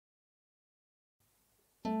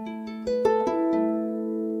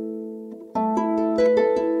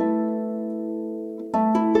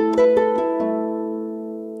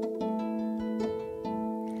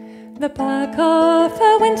back of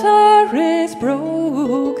the winter is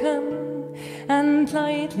broken, and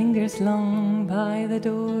light lingers long by the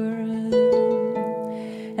door,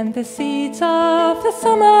 and the seeds of the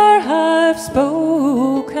summer have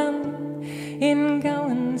spoken in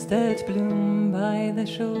gowns that bloom by the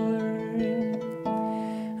shore.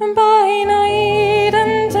 And by night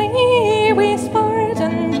and day we sport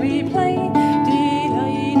and we play,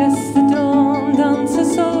 delight as the dawn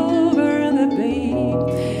dances over the bay.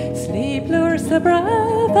 Sleep lures the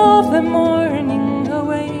breath of the morning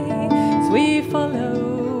away, as we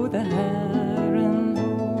follow the Heron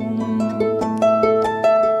home.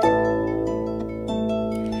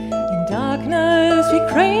 In darkness we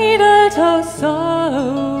cradled our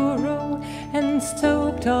sorrow, and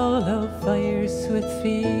stoked all our fires with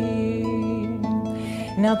fear.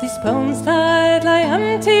 Now these bones that lie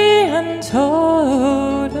empty and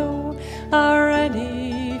hollow are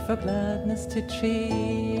ready for gladness to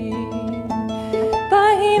cheer.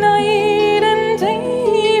 By night and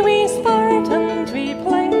day we sport and we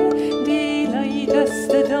play, delight as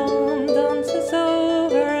the dawn dances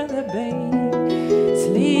over the bay.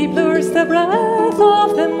 Sleep lures the breath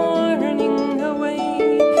of the morning away,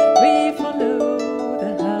 we follow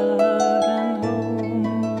the Heron home.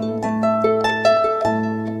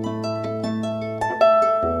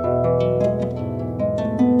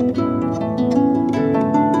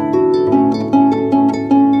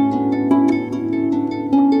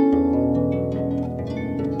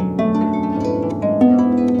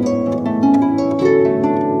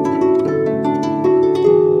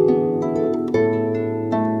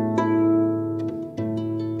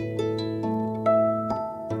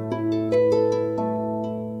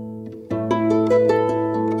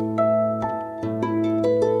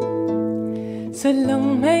 So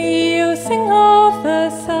long may you sing of the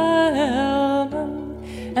salmon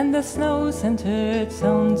and the snow-scented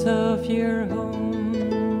sounds of your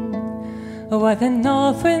home, while the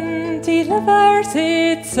north wind delivers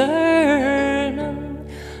its sermon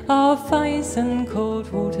of ice and cold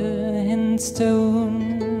water and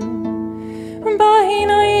stone. By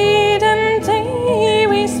night and day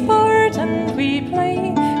we sport and we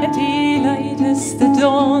play, and delight as the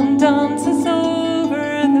dawn dances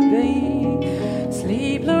over the bay.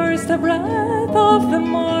 Sleep lures the breath of the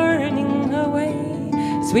morning away,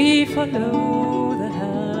 as we follow